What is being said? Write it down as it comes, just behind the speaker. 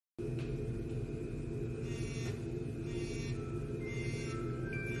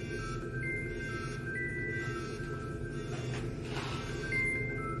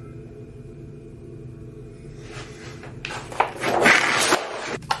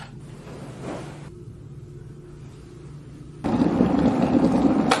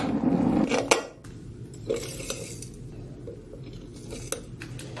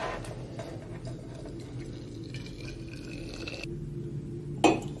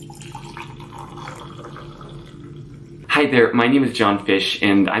Hi there, my name is John Fish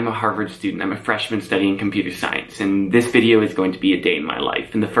and I'm a Harvard student. I'm a freshman studying computer science, and this video is going to be a day in my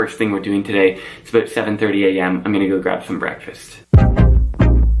life. And the first thing we're doing today is about 7:30 a.m. I'm gonna go grab some breakfast.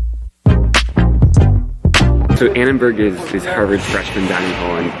 So Annenberg is Harvard's freshman dining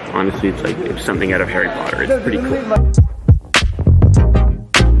hall, and honestly it's something out of Harry Potter. It's pretty cool.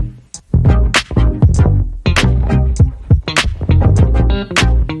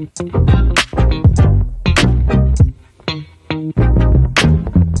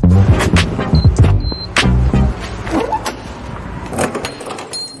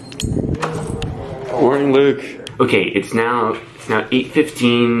 Morning, Luke. Okay, it's now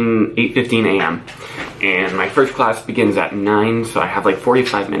 8:15 a.m. and my first class begins at 9, so I have like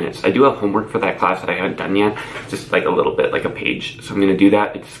 45 minutes. I do have homework for that class that I haven't done yet, just like a little bit, like a page. So I'm gonna do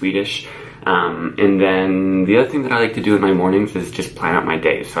that. It's Swedish. And then the other thing that I like to do in my mornings is just plan out my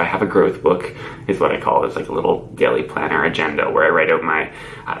day. So I have a growth book, is what I call it. It's like a little daily planner agenda where I write out my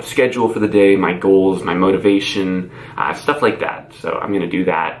schedule for the day, my goals, my motivation, stuff like that. So I'm gonna do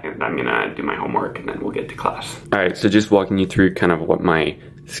that, and I'm gonna do my homework, and then we'll get to class. All right, so just walking you through kind of what my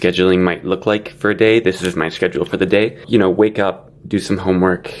scheduling might look like for a day. This is my schedule for the day. You know, wake up, do some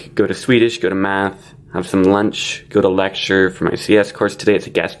homework, go to Swedish, go to math, have some lunch, go to lecture for my CS course. Today it's a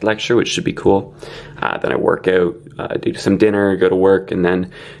guest lecture, which should be cool. Then I work out, do some dinner, go to work, and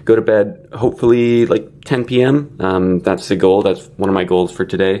then go to bed, hopefully like 10 p.m. That's the goal. That's one of my goals for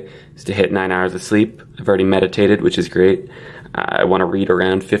today, is to hit 9 hours of sleep. I've already meditated, which is great. I want to read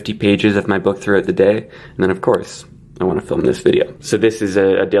around 50 pages of my book throughout the day. And then, of course, I want to film this video. So this is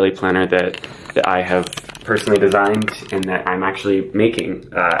a daily planner that I have personally designed and that I'm actually making.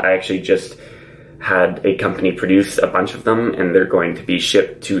 I actually just had a company produce a bunch of them, and they're going to be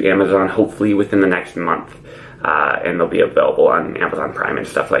shipped to Amazon hopefully within the next month. And they'll be available on Amazon Prime and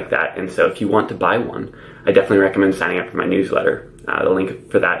stuff like that. And so if you want to buy one, I definitely recommend signing up for my newsletter. The link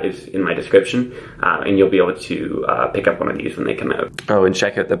for that is in my description, and you'll be able to pick up one of these when they come out. Oh, and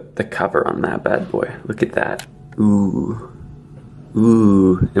check out the cover on that bad boy. Look at that. Ooh.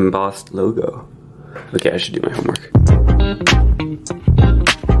 Ooh, embossed logo. Okay, I should do my homework.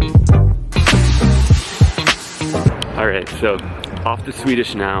 Alright, so off to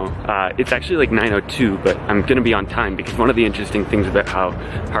Swedish now. It's actually like 9:02, but I'm gonna be on time because one of the interesting things about how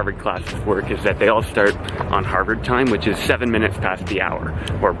Harvard classes work is that they all start on Harvard time, which is 7 minutes past the hour,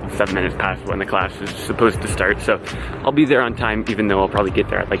 or 7 minutes past when the class is supposed to start. So I'll be there on time, even though I'll probably get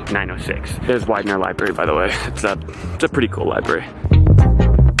there at like 9:06. There's Widener Library, by the way. It's a pretty cool library.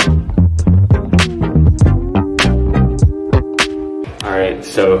 Alright,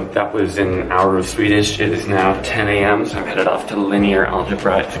 so that was an hour of Swedish. It is now 10 a.m, so I'm headed off to linear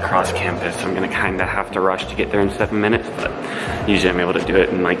algebra. It's across campus, so I'm gonna kinda have to rush to get there in 7 minutes, but usually I'm able to do it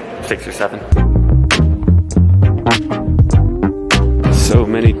in like 6 or 7. So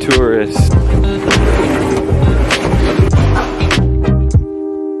many tourists.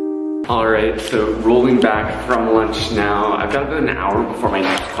 Alright, so rolling back from lunch now. I've got about an hour before my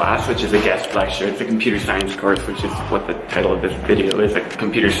next class, which is a guest lecture. It's a computer science course, which is what the title of this video is, a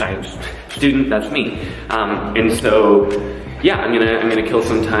computer science student. That's me. And so, yeah, I'm gonna kill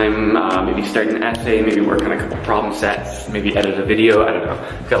some time, maybe start an essay, maybe work on a couple problem sets, maybe edit a video, I don't know.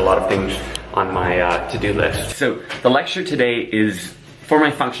 I've got a lot of things on my to-do list. So the lecture today is for my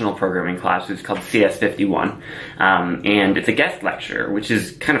functional programming class. It's called CS51, and it's a guest lecture, which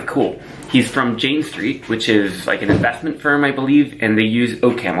is kind of cool. He's from Jane Street, which is like an investment firm, I believe, and they use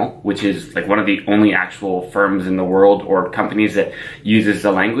OCaml, which is like one of the only actual firms in the world or companies that uses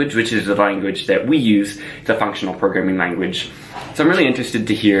the language, which is the language that we use, the functional programming language. So I'm really interested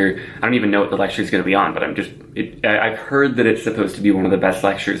to hear, I don't even know what the lecture is going to be on, but I've heard that it's supposed to be one of the best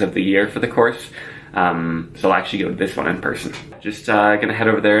lectures of the year for the course. So I'll actually go to this one in person. Just gonna head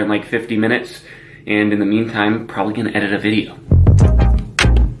over there in like 50 minutes, and in the meantime, probably gonna edit a video.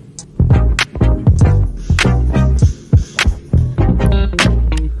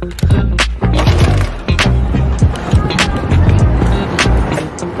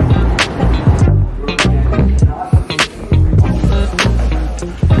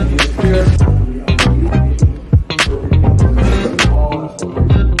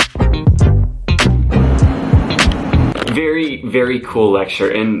 Very cool lecture,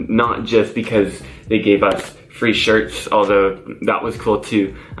 and not just because they gave us free shirts, although that was cool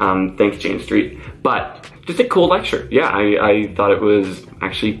too. Thanks, Jane Street. But just a cool lecture. Yeah, I thought it was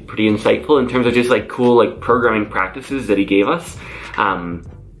actually pretty insightful in terms of just like cool like programming practices that he gave us.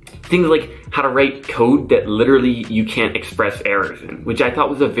 Things like how to write code that literally you can't express errors in, which I thought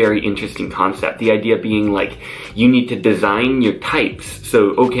was a very interesting concept. The idea being like you need to design your types.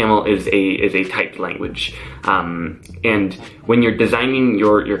 So OCaml is a typed language, and when you're designing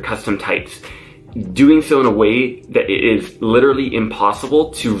your custom types, doing so in a way that it is literally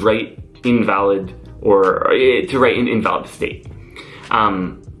impossible to write invalid or to write in invalid state.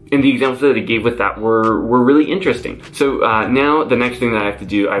 And the examples that I gave with that were really interesting. So now the next thing that I have to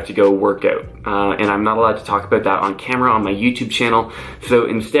do, I have to go work out. And I'm not allowed to talk about that on camera on my YouTube channel. So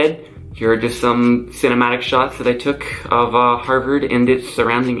instead, here are just some cinematic shots that I took of Harvard and its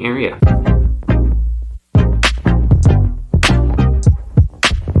surrounding area.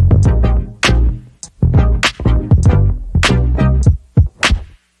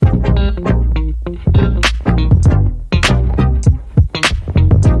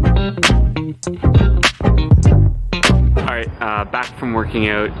 Back from working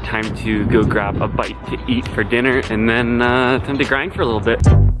out, time to go grab a bite to eat for dinner, and then time to grind for a little bit.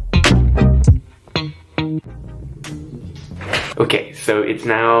 Okay, so it's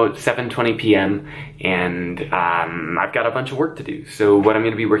now 7:20 p.m. and I've got a bunch of work to do. So what I'm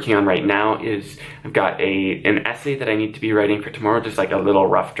going to be working on right now is I've got an essay that I need to be writing for tomorrow, just like a little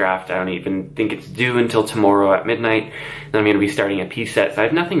rough draft. I don't even think it's due until tomorrow at midnight. Then I'm going to be starting a piece set. So I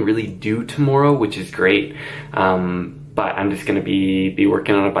have nothing really due tomorrow, which is great. But I'm just going to be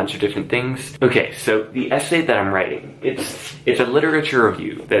working on a bunch of different things. Okay, so the essay that I'm writing, it's a literature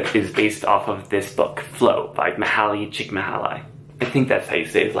review that is based off of this book, Flow, by Mihaly Csikszentmihalyi. I think that's how you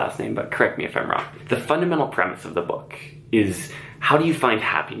say his last name, but correct me if I'm wrong. The fundamental premise of the book is how do you find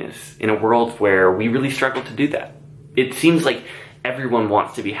happiness in a world where we really struggle to do that? It seems like everyone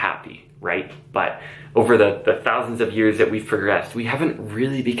wants to be happy, right? But over the thousands of years that we've progressed, we haven't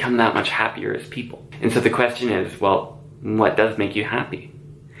really become that much happier as people. And so the question is, well, what does make you happy?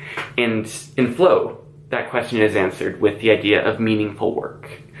 And in Flow, that question is answered with the idea of meaningful work.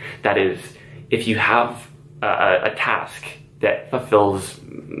 That is, if you have a task that fulfills,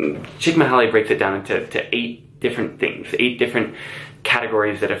 Csikszentmihalyi breaks it down into 8 different things, 8 different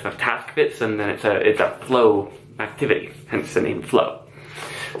categories that if a task fits, then it's a flow activity, hence the name Flow.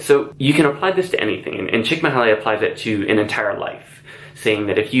 So you can apply this to anything, and Csikszentmihalyi applies it to an entire life, saying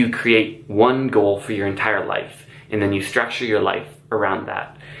that if you create one goal for your entire life, and then you structure your life around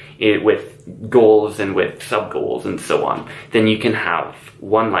that, with goals and with sub-goals and so on, then you can have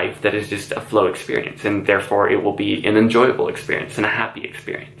one life that is just a flow experience, and therefore it will be an enjoyable experience and a happy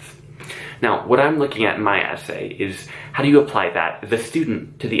experience. Now, what I'm looking at in my essay is how do you apply that as a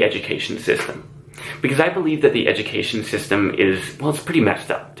student to the education system? Because I believe that the education system is, well, it's pretty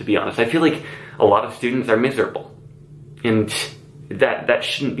messed up, to be honest. I feel like a lot of students are miserable, and that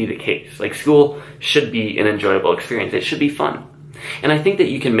shouldn't be the case. Like, school should be an enjoyable experience. It should be fun. And I think that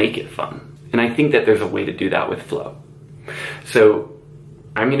you can make it fun. And I think that there's a way to do that with Flow. So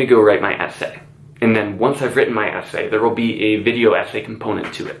I'm going to go write my essay. And then once I've written my essay, there will be a video essay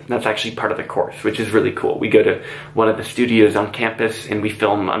component to it. That's actually part of the course, which is really cool. We go to one of the studios on campus and we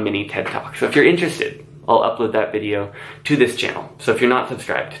film a mini TED Talk. So if you're interested, I'll upload that video to this channel. So if you're not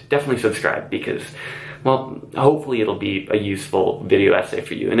subscribed, definitely subscribe because, well, hopefully it'll be a useful video essay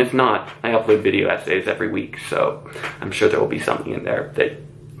for you. And if not, I upload video essays every week, so I'm sure there will be something in there that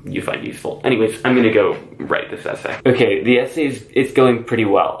you find useful. Anyways, I'm gonna go write this essay. Okay, the essay it's going pretty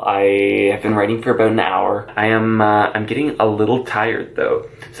well. I have been writing for about an hour. I'm getting a little tired though,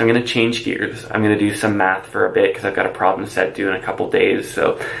 so I'm gonna change gears. I'm gonna do some math for a bit because I've got a problem set due in a couple days.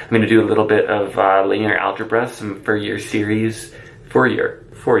 So I'm gonna do a little bit of linear algebra, some four-year series. 4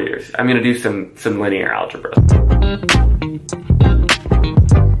 years. I'm gonna do some linear algebra.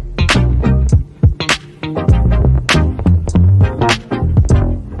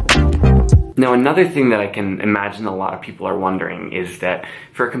 Now, another thing that I can imagine a lot of people are wondering is that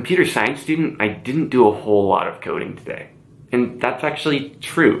for a computer science student, I didn't do a whole lot of coding today. And that's actually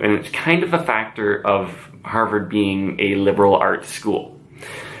true, and it's kind of a factor of Harvard being a liberal arts school.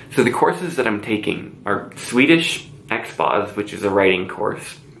 So the courses that I'm taking are Swedish XPOS, which is a writing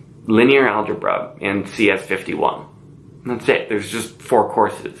course, linear algebra, and CS51. That's it. There's just 4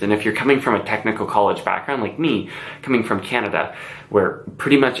 courses. And if you're coming from a technical college background like me, coming from Canada, where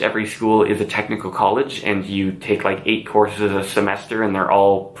pretty much every school is a technical college and you take like 8 courses a semester and they're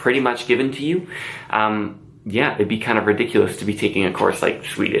all pretty much given to you, yeah, it'd be kind of ridiculous to be taking a course like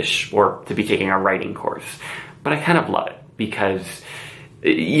Swedish or to be taking a writing course. But I kind of love it because,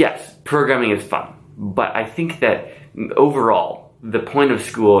 yes, programming is fun. But I think that overall, the point of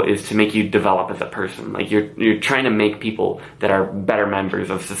school is to make you develop as a person. Like you're trying to make people that are better members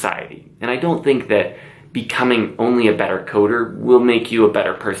of society. And I don't think that becoming only a better coder will make you a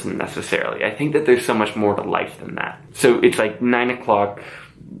better person necessarily. I think that there's so much more to life than that. So it's like 9 o'clock,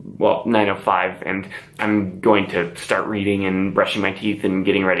 well, 9:05, and I'm going to start reading and brushing my teeth and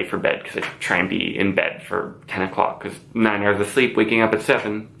getting ready for bed because I try and be in bed for 10 o'clock because 9 hours of sleep, waking up at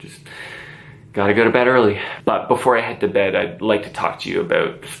 7, just gotta go to bed early. But before I head to bed, I'd like to talk to you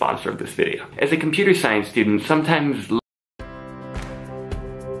about the sponsor of this video. As a computer science student, sometimes